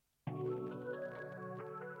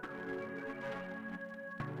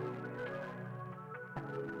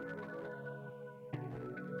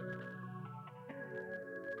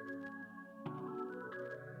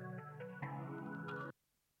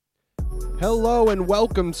Hello and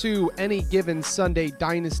welcome to Any Given Sunday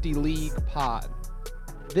Dynasty League pod.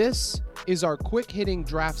 This is our quick-hitting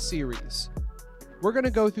draft series. We're going to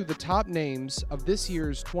go through the top names of this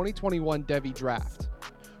year's 2021 Devy draft.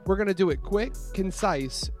 We're going to do it quick,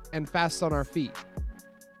 concise, and fast on our feet.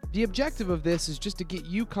 The objective of this is just to get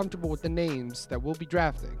you comfortable with the names that we'll be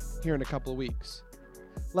drafting here in a couple of weeks.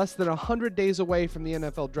 Less than 100 days away from the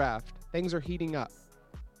NFL draft, things are heating up.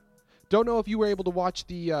 Don't know if you were able to watch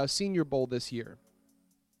the Senior Bowl this year.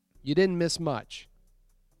 You didn't miss much,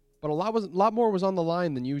 but a lot more was on the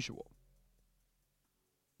line than usual.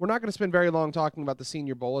 We're not going to spend very long talking about the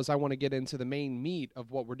Senior Bowl as I want to get into the main meat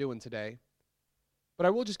of what we're doing today. But I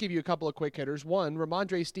will just give you a couple of quick hitters. One,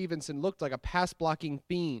 Ramondre Stevenson looked like a pass-blocking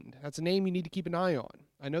fiend. That's a name you need to keep an eye on.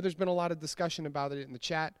 I know there's been a lot of discussion about it in the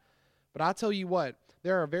chat, but I'll tell you what,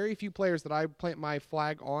 there are very few players that I plant my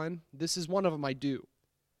flag on. This is one of them I do.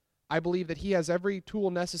 I believe that he has every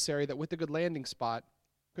tool necessary that with a good landing spot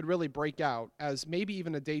could really break out as maybe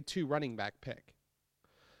even a day 2 running back pick.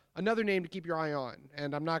 Another name to keep your eye on,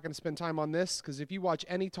 and I'm not going to spend time on this because if you watch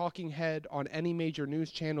any talking head on any major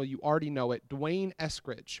news channel, you already know it. D'Wayne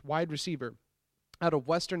Eskridge, wide receiver out of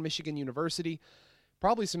Western Michigan University,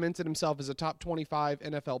 probably cemented himself as a top 25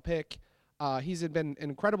 NFL pick. He's been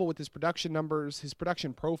incredible with his production numbers, his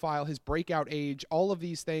production profile, his breakout age. All of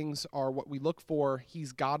these things are what we look for.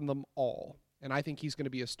 He's gotten them all, and I think he's going to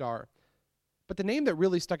be a star. But the name that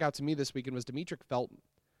really stuck out to me this weekend was Demetric Felton,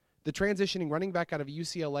 the transitioning running back out of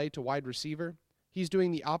UCLA to wide receiver. He's doing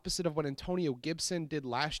the opposite of what Antonio Gibson did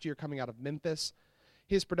last year coming out of Memphis.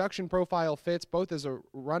 His production profile fits both as a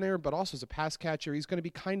runner but also as a pass catcher. He's going to be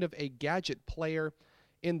kind of a gadget player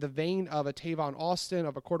in the vein of a Tavon Austin,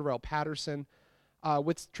 of a Cordarrelle Patterson,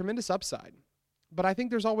 with tremendous upside. But I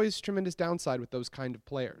think there's always tremendous downside with those kind of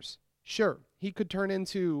players. Sure, he could turn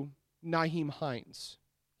into Nyheim Hines.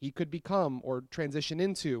 He could become or transition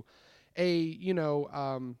into a,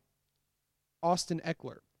 Austin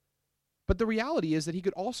Eckler. But the reality is that he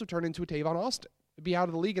could also turn into a Tavon Austin, be out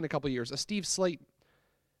of the league in a couple of years, a Steve Slayton.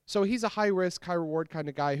 So he's a high-risk, high-reward kind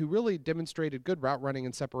of guy who really demonstrated good route running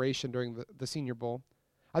and separation during the Senior Bowl.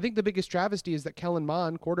 I think the biggest travesty is that Kellen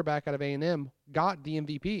Mond, quarterback out of A&M, got the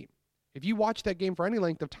MVP. If you watch that game for any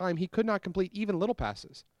length of time, he could not complete even little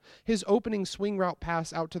passes. His opening swing route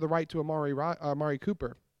pass out to the right to Amari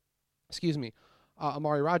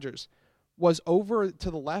Rogers, was over to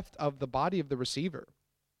the left of the body of the receiver.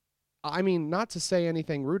 I mean, not to say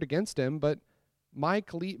anything rude against him, but my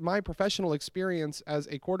professional experience as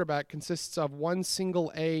a quarterback consists of one single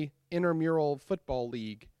A intramural football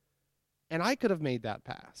league. And I could have made that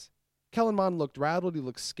pass. Kellen Mond looked rattled. He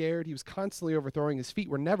looked scared. He was constantly overthrowing. His feet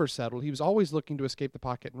were never settled. He was always looking to escape the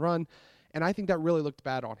pocket and run. And I think that really looked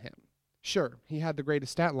bad on him. Sure, he had the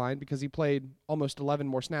greatest stat line because he played almost 11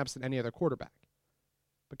 more snaps than any other quarterback.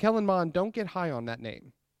 But Kellen Mond, don't get high on that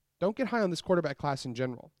name. Don't get high on this quarterback class in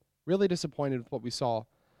general. Really disappointed with what we saw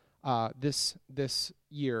this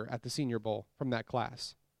year at the Senior Bowl from that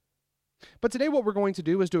class. But today what we're going to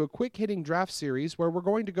do is do a quick-hitting draft series where we're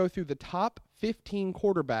going to go through the top 15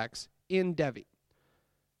 quarterbacks in Devy.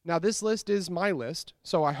 Now, this list is my list,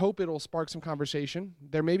 so I hope it'll spark some conversation.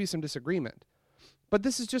 There may be some disagreement. But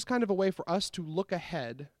this is just kind of a way for us to look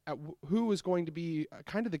ahead at who is going to be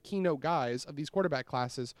kind of the keynote guys of these quarterback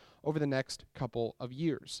classes over the next couple of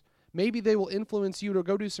years. Maybe they will influence you to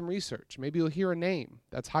go do some research. Maybe you'll hear a name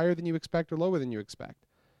that's higher than you expect or lower than you expect.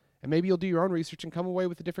 And maybe you'll do your own research and come away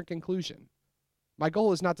with a different conclusion. My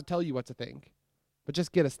goal is not to tell you what to think, but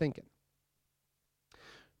just get us thinking.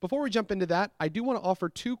 Before we jump into that, I do want to offer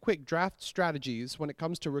 2 quick draft strategies when it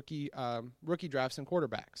comes to rookie drafts and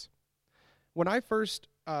quarterbacks. When I first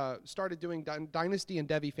started doing Dynasty and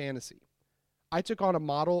Devy Fantasy, I took on an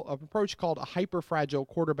approach called a hyper-fragile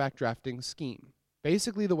quarterback drafting scheme.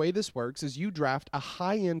 Basically, the way this works is you draft a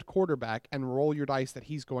high-end quarterback and roll your dice that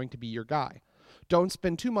he's going to be your guy. Don't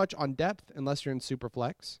spend too much on depth unless you're in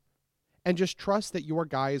Superflex, and just trust that your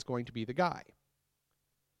guy is going to be the guy.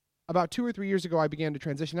 About 2 or 3 years ago, I began to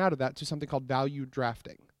transition out of that to something called value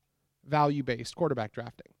drafting, value-based quarterback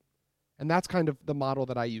drafting. And that's kind of the model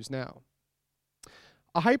that I use now.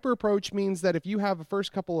 A hyper approach means that if you have a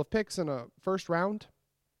first couple of picks in a first round,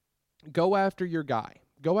 go after your guy.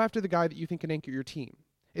 Go after the guy that you think can anchor your team.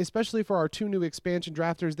 Especially for our 2 new expansion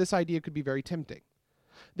drafters, this idea could be very tempting.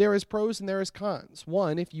 There is pros and there is cons.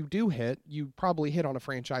 One, if you do hit, you probably hit on a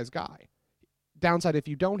franchise guy. Downside, if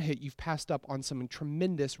you don't hit, you've passed up on some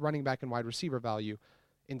tremendous running back and wide receiver value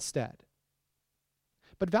instead.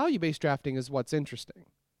 But value-based drafting is what's interesting.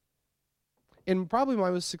 In probably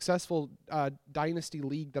my most successful dynasty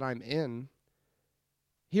league that I'm in,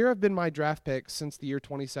 here have been my draft picks since the year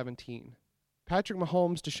 2017. Patrick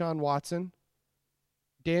Mahomes, Deshaun Watson,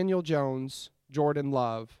 Daniel Jones, Jordan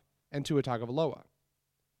Love, and Tua Tagovailoa.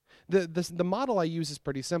 The model I use is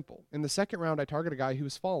pretty simple. In the second round, I target a guy who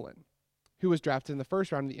has fallen, who was drafted in the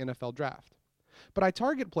first round of the NFL draft. But I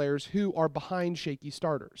target players who are behind shaky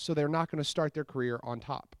starters, so they're not going to start their career on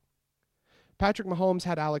top. Patrick Mahomes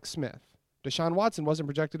had Alex Smith. Deshaun Watson wasn't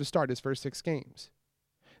projected to start his first 6 games.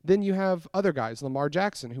 Then you have other guys, Lamar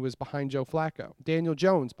Jackson, who was behind Joe Flacco, Daniel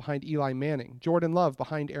Jones behind Eli Manning, Jordan Love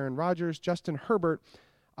behind Aaron Rodgers, Justin Herbert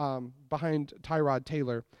behind Tyrod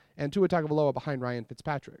Taylor, and Tua Tagovailoa behind Ryan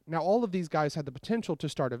Fitzpatrick. Now, all of these guys had the potential to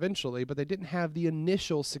start eventually, but they didn't have the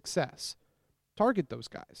initial success. Target those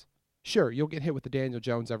guys. Sure, you'll get hit with the Daniel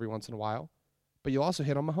Jones every once in a while, but you'll also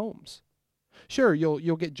hit on Mahomes. Sure,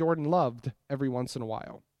 you'll get Jordan Loved every once in a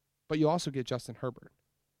while, but you'll also get Justin Herbert.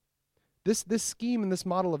 This scheme and this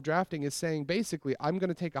model of drafting is saying basically I'm going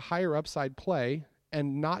to take a higher upside play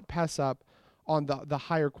and not pass up on the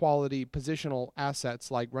higher quality positional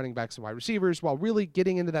assets like running backs and wide receivers while really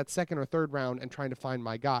getting into that second or third round and trying to find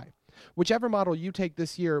my guy. Whichever model you take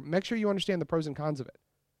this year, make sure you understand the pros and cons of it.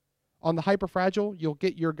 On the hyper fragile, you'll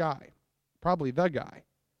get your guy, probably the guy.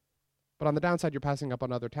 But on the downside, you're passing up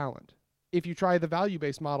on other talent. If you try the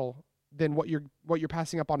value-based model, then what you're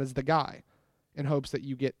passing up on is the guy in hopes that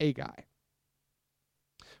you get a guy.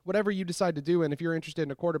 Whatever you decide to do, and if you're interested in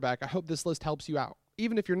a quarterback, I hope this list helps you out.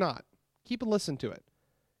 Even if you're not, keep a listen to it.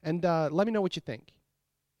 And let me know what you think.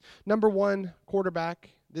 Number 1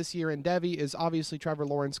 quarterback this year in Devy is obviously Trevor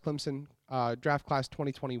Lawrence, Clemson, draft class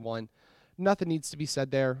 2021. Nothing needs to be said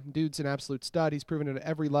there. Dude's an absolute stud. He's proven it at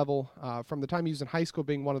every level, from the time he was in high school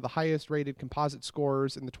being one of the highest-rated composite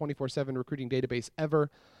scorers in the 24/7 recruiting database ever.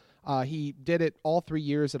 He did it all 3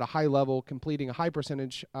 years at a high level, completing a high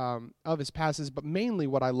percentage of his passes. But mainly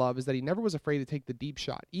what I love is that he never was afraid to take the deep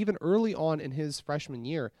shot. Even early on in his freshman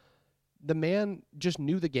year, the man just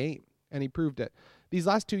knew the game, and he proved it. These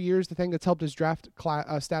last 2 years, the thing that's helped his draft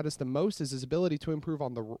status the most is his ability to improve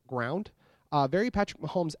on the ground. Very Patrick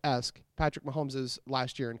Mahomes-esque, Patrick Mahomes'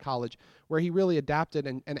 last year in college, where he really adapted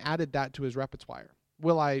and added that to his repertoire.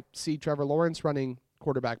 Will I see Trevor Lawrence running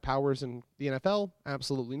quarterback powers in the NFL?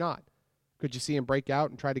 Absolutely not. Could you see him break out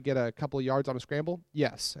and try to get a couple of yards on a scramble?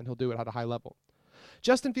 Yes, and he'll do it at a high level.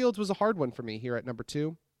 Justin Fields was a hard one for me here at number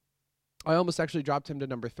 2. I almost actually dropped him to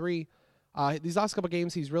number 3. These last couple of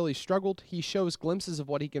games, he's really struggled. He shows glimpses of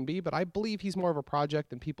what he can be, but I believe he's more of a project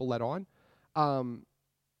than people let on.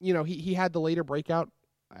 He had the later breakout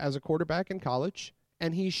as a quarterback in college,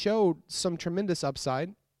 and he showed some tremendous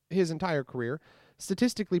upside his entire career.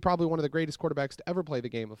 Statistically, probably one of the greatest quarterbacks to ever play the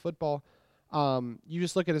game of football. You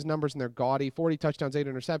just look at his numbers, and they're gaudy. 40 touchdowns, 8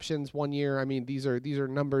 interceptions, 1 year. I mean, these are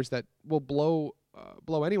numbers that will blow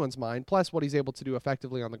anyone's mind, plus what he's able to do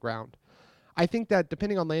effectively on the ground. I think that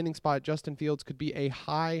depending on landing spot, Justin Fields could be a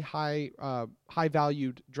high-valued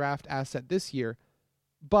draft asset this year,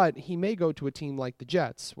 but he may go to a team like the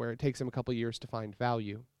Jets, where it takes him a couple years to find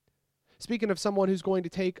value. Speaking of someone who's going to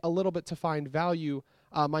take a little bit to find value,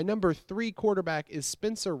 my number 3 quarterback is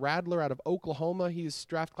Spencer Rattler out of Oklahoma. His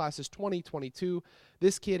draft class is 2022.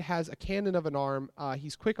 This kid has a cannon of an arm.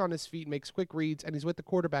 He's quick on his feet, makes quick reads, and he's with the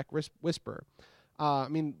quarterback whisperer.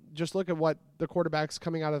 Just look at what the quarterbacks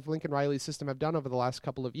coming out of Lincoln Riley's system have done over the last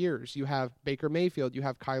couple of years. You have Baker Mayfield, you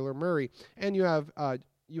have Kyler Murray, and you have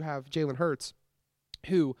Jalen Hurts,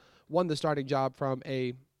 who won the starting job from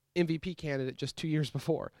a MVP candidate just 2 years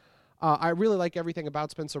before. I really like everything about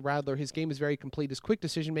Spencer Rattler. His game is very complete. His quick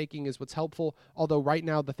decision-making is what's helpful, although right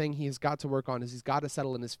now the thing he has got to work on is he's got to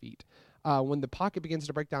settle in his feet. When the pocket begins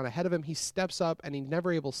to break down ahead of him, he steps up and he's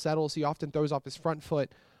never able to settle, so he often throws off his front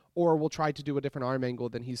foot or will try to do a different arm angle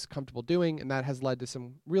than he's comfortable doing, and that has led to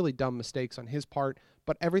some really dumb mistakes on his part.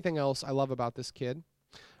 But everything else I love about this kid.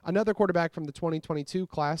 Another quarterback from the 2022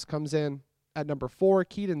 class comes in at number 4,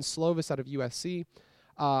 Kedon Slovis out of USC.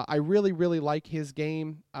 I really, really like his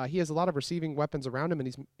game. He has a lot of receiving weapons around him,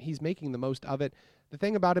 and he's making the most of it. The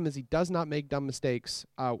thing about him is he does not make dumb mistakes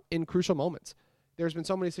in crucial moments. There's been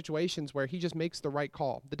so many situations where he just makes the right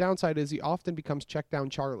call. The downside is he often becomes check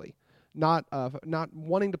down Charlie, not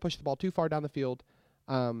wanting to push the ball too far down the field.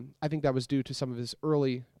 I think that was due to some of his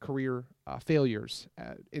early career failures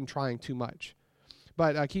in trying too much.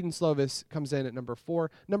 But Kedon Slovis comes in at number 4.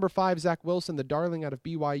 Number 5, Zach Wilson, the darling out of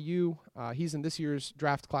BYU. He's in this year's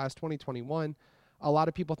draft class, 2021. A lot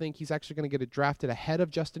of people think he's actually going to get drafted ahead of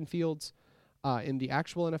Justin Fields in the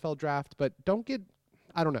actual NFL draft. But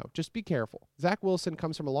just be careful. Zach Wilson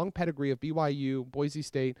comes from a long pedigree of BYU, Boise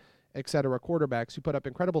State, etc. quarterbacks who put up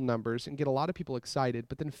incredible numbers and get a lot of people excited,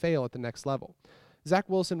 but then fail at the next level. Zach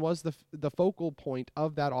Wilson was the focal point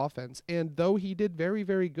of that offense, and though he did very,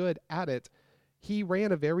 very good at it, he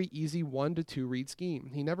ran a very easy 1 to 2 read scheme.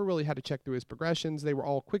 He never really had to check through his progressions. They were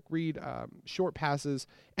all quick read, short passes.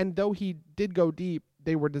 And though he did go deep,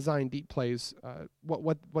 they were designed deep plays,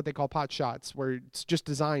 what they call pot shots, where it's just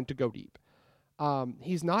designed to go deep.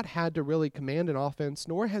 He's not had to really command an offense,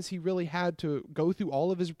 nor has he really had to go through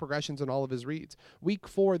all of his progressions and all of his reads. Week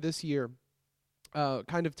 4 this year,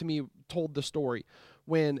 kind of to me told the story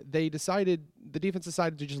when the defense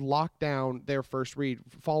decided to just lock down their first read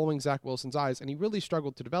following Zach Wilson's eyes, and he really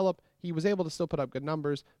struggled to develop. He was able to still put up good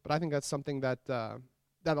numbers, but I think that's something that a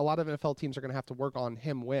lot of NFL teams are going to have to work on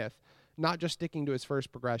him with, not just sticking to his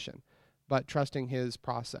first progression, but trusting his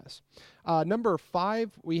process. Number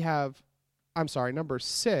 6, we have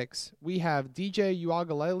DJ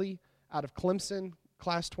Uiagalelei out of Clemson,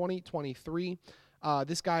 class 2023.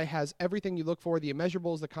 This guy has everything you look for: the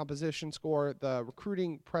immeasurables, the composition score, the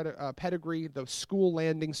recruiting pedigree, the school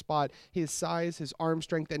landing spot, his size, his arm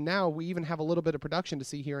strength, and now we even have a little bit of production to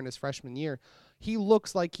see here in his freshman year. He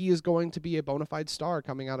looks like he is going to be a bona fide star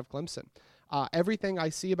coming out of Clemson. Everything I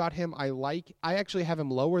see about him, I like. I actually have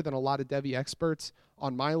him lower than a lot of Devy experts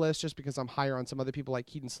on my list just because I'm higher on some other people like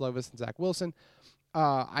Keaton Slovis and Zach Wilson.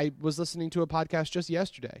 I was listening to a podcast just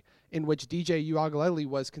yesterday in which DJ Uiagalelei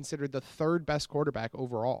was considered the 3rd best quarterback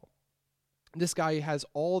overall. This guy has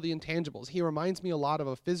all the intangibles. He reminds me a lot of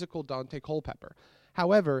a physical Dante Culpepper.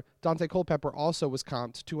 However, Dante Culpepper also was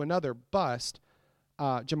comped to another bust,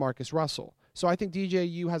 Jamarcus Russell. So I think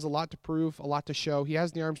DJU has a lot to prove, a lot to show. He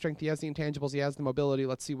has the arm strength, he has the intangibles, he has the mobility.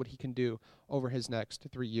 Let's see what he can do over his next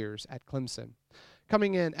 3 years at Clemson.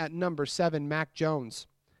 Coming in at number 7, Mac Jones,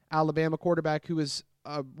 Alabama quarterback who is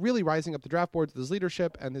really rising up the draft boards with his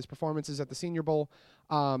leadership and his performances at the Senior Bowl.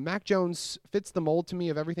 Mac Jones fits the mold to me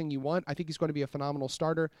of everything you want. I think he's going to be a phenomenal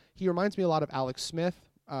starter. He reminds me a lot of Alex Smith,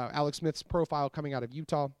 Alex Smith's profile coming out of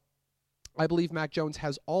Utah. I believe Mac Jones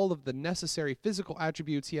has all of the necessary physical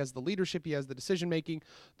attributes. He has the leadership. He has the decision-making.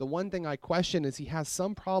 The one thing I question is he has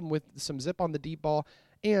some problem with some zip on the deep ball,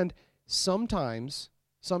 and sometimes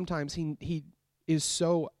he is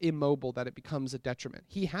so immobile that it becomes a detriment.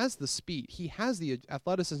 He has the speed. He has the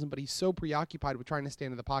athleticism, but he's so preoccupied with trying to stay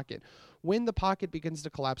in the pocket. When the pocket begins to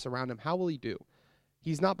collapse around him, how will he do?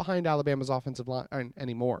 He's not behind Alabama's offensive line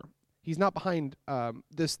anymore. He's not behind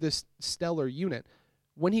this stellar unit.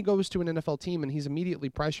 When he goes to an NFL team and he's immediately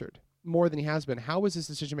pressured more than he has been, how is his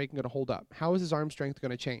decision-making going to hold up? How is his arm strength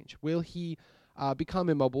going to change? Will he become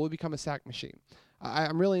immobile? Will he become a sack machine?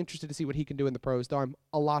 I'm really interested to see what he can do in the pros, though I'm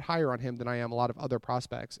a lot higher on him than I am a lot of other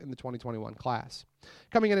prospects in the 2021 class.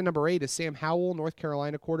 Coming in at number 8 is Sam Howell, North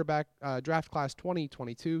Carolina quarterback, draft class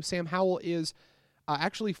 2022. Sam Howell is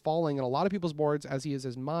actually falling in a lot of people's boards, as he is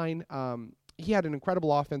as mine. He had an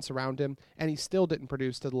incredible offense around him, and he still didn't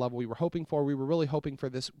produce to the level we were hoping for. We were really hoping for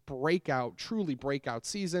this truly breakout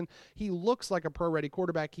season. He looks like a pro-ready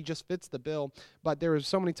quarterback. He just fits the bill, but there are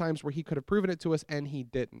so many times where he could have proven it to us, and he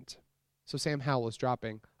didn't. So Sam Howell is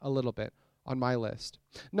dropping a little bit on my list.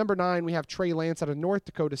 Number 9, we have Trey Lance out of North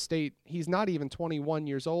Dakota State. He's not even 21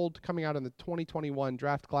 years old, coming out in the 2021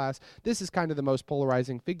 draft class. This is kind of the most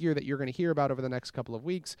polarizing figure that you're going to hear about over the next couple of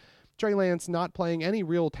weeks. Trey Lance, not playing any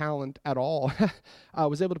real talent at all,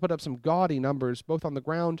 was able to put up some gaudy numbers, both on the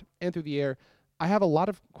ground and through the air. I have a lot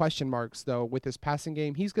of question marks, though, with his passing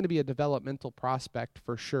game. He's going to be a developmental prospect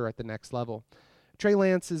for sure at the next level. Trey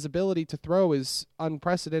Lance's ability to throw is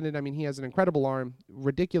unprecedented. I mean, he has an incredible arm,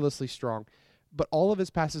 ridiculously strong, but all of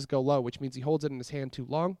his passes go low, which means he holds it in his hand too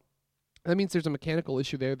long. That means there's a mechanical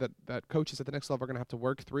issue there that coaches at the next level are going to have to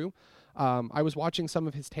work through. I was watching some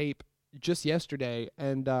of his tape just yesterday,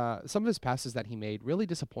 and some of his passes that he made really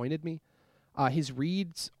disappointed me. His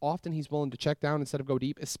reads, often he's willing to check down instead of go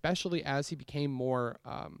deep, especially as he became more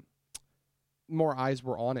eyes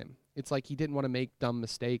were on him. It's like he didn't want to make dumb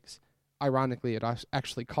mistakes. Ironically, it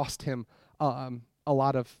actually cost him a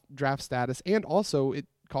lot of draft status, and also it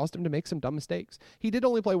caused him to make some dumb mistakes. He did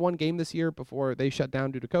only play one game this year before they shut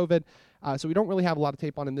down due to COVID, so we don't really have a lot of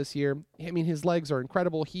tape on him this year. I mean, his legs are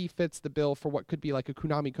incredible. He fits the bill for what could be like a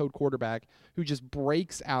Konami Code quarterback who just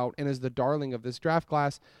breaks out and is the darling of this draft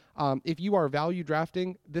class. If you are value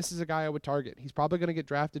drafting, this is a guy I would target. He's probably going to get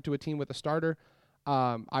drafted to a team with a starter.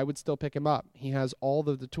 I would still pick him up. He has all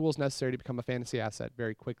the tools necessary to become a fantasy asset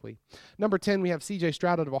very quickly. Number 10, we have C.J.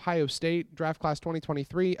 Stroud out of Ohio State, draft class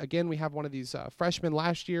 2023. Again, we have one of these freshmen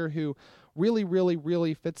last year who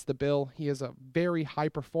really fits the bill. He is a very high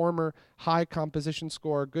performer, high composition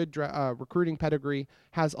score, good recruiting pedigree,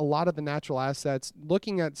 has a lot of the natural assets.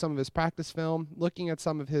 Looking at some of his practice film, looking at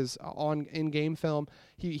some of his in-game film,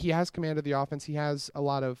 he has command of the offense. He has a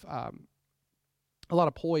lot of a lot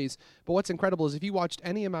of poise. But what's incredible is if you watched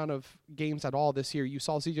any amount of games at all this year, you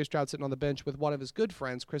saw CJ Stroud sitting on the bench with one of his good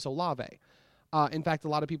friends, Chris Olave. In fact, a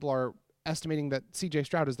lot of people are estimating that CJ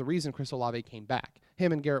Stroud is the reason Chris Olave came back.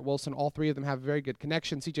 Him and Garrett Wilson, all three of them have a very good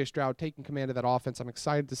connection. CJ Stroud taking command of that offense. I'm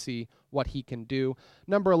excited to see what he can do.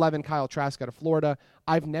 Number 11, Kyle Trask out of Florida.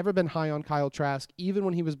 I've never been high on Kyle Trask, even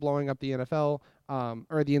when he was blowing up the NFL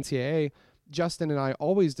or the NCAA. Justin and I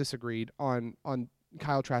always disagreed on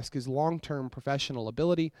Kyle Trask's long-term professional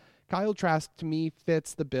ability. Kyle Trask, to me,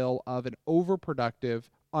 fits the bill of an overproductive,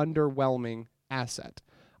 underwhelming asset.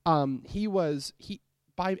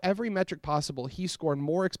 By every metric possible, he scored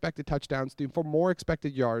more expected touchdowns, for more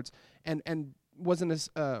expected yards, and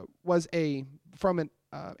from an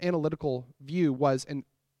analytical view, was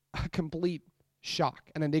a complete shock,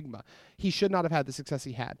 an enigma. He should not have had the success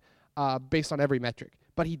he had based on every metric,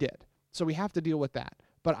 but he did. So we have to deal with that.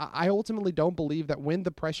 But I ultimately don't believe that when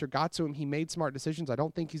the pressure got to him, he made smart decisions. I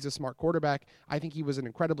don't think he's a smart quarterback. I think he was with an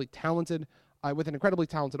incredibly talented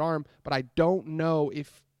arm, but I don't know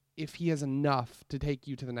if he has enough to take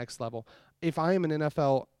you to the next level. If I am an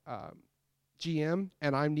NFL GM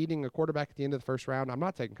and I'm needing a quarterback at the end of the first round, I'm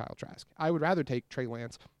not taking Kyle Trask. I would rather take Trey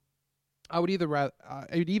Lance. I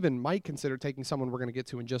would might consider taking someone we're going to get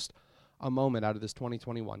to in just a moment out of this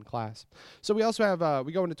 2021 class. So we also have,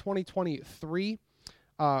 we go into 2023.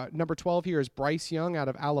 Number 12 here is Bryce Young out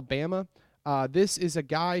of Alabama. This is a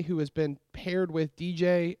guy who has been paired with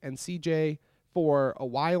DJ and CJ for a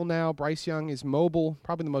while now. Bryce Young is mobile,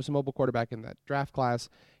 probably the most mobile quarterback in that draft class.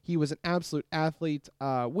 He was an absolute athlete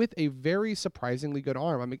with a very surprisingly good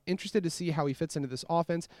arm. I'm interested to see how he fits into this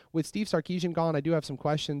offense. With Steve Sarkisian gone, I do have some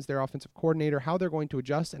questions. Their offensive coordinator, how they're going to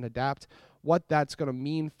adjust and adapt, what that's going to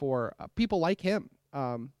mean for people like him.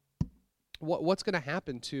 What's going to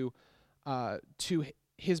happen to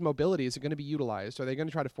his mobility? Is it going to be utilized? Are they going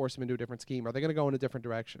to try to force him into a different scheme? Are they going to go in a different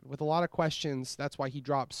direction? With a lot of questions, that's why he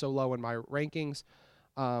dropped so low in my rankings.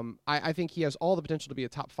 I think he has all the potential to be a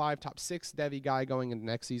top 5, top 6 Devy guy going into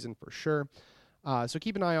next season for sure. So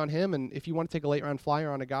keep an eye on him, and if you want to take a late-round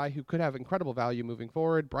flyer on a guy who could have incredible value moving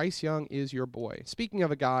forward, Bryce Young is your boy. Speaking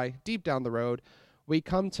of a guy deep down the road, we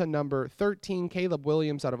come to number 13, Caleb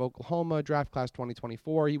Williams out of Oklahoma, draft class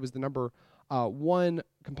 2024. He was the number 1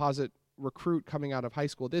 composite recruit coming out of high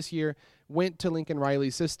school this year, went to Lincoln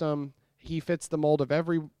Riley's system. He fits the mold of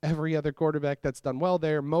every other quarterback that's done well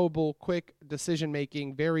there. Mobile, quick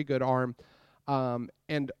decision-making, very good arm,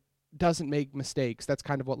 and doesn't make mistakes. That's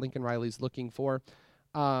kind of what Lincoln Riley's looking for.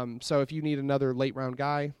 So if you need another late-round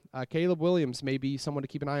guy, Caleb Williams may be someone to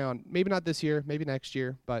keep an eye on. Maybe not this year, maybe next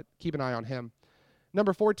year, but keep an eye on him.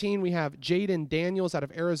 Number 14, we have Jaden Daniels out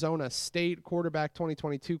of Arizona State, quarterback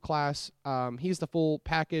 2022 class. He's the full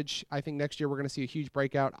package. I think next year we're going to see a huge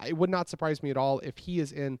breakout. It would not surprise me at all if he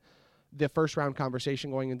is in the first-round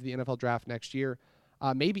conversation going into the NFL draft next year.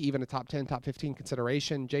 Maybe even a top 10, top 15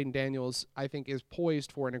 consideration. Jaden Daniels, I think, is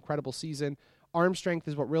poised for an incredible season. Arm strength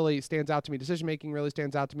is what really stands out to me. Decision-making really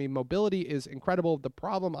stands out to me. Mobility is incredible. The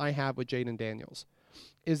problem I have with Jaden Daniels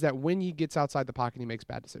is that when he gets outside the pocket, he makes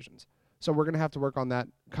bad decisions. So we're going to have to work on that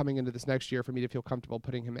coming into this next year for me to feel comfortable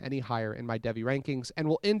putting him any higher in my Devy rankings. And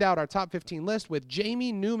we'll end out our top 15 list with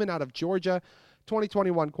Jamie Newman out of Georgia,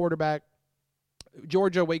 2021 quarterback.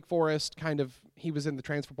 Georgia, Wake Forest, he was in the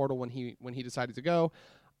transfer portal when he decided to go.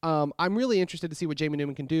 I'm really interested to see what Jamie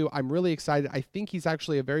Newman can do. I'm really excited. I think he's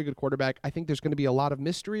actually a very good quarterback. I think there's going to be a lot of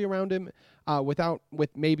mystery around him. Without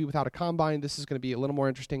a combine, this is going to be a little more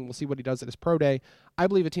interesting. We'll see what he does at his pro day. I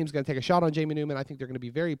believe a team's going to take a shot on Jamie Newman. I think they're going to be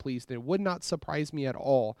very pleased. It would not surprise me at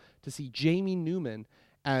all to see Jamie Newman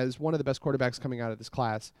as one of the best quarterbacks coming out of this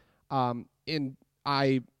class.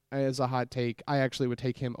 As a hot take, I actually would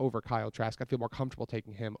take him over Kyle Trask. I feel more comfortable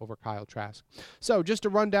taking him over Kyle Trask. So just to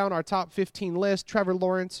run down our top 15 list, Trevor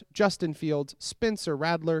Lawrence, Justin Fields, Spencer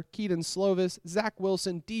Rattler, Keaton Slovis, Zach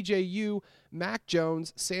Wilson, DJU, Mac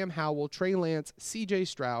Jones, Sam Howell, Trey Lance, CJ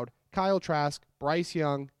Stroud, Kyle Trask, Bryce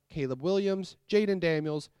Young, Caleb Williams, Jaden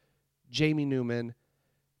Daniels, Jamie Newman.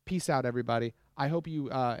 Peace out, everybody. I hope you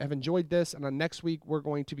have enjoyed this, and next week we're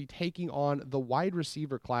going to be taking on the wide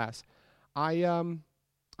receiver class.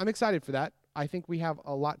 I'm excited for that. I think we have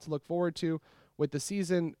a lot to look forward to with the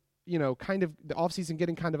season, the offseason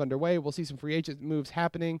getting kind of underway. We'll see some free agent moves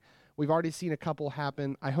happening. We've already seen a couple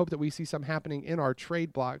happen. I hope that we see some happening in our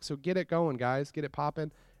trade block. So get it going, guys. Get it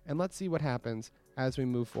popping, and let's see what happens as we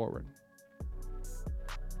move forward.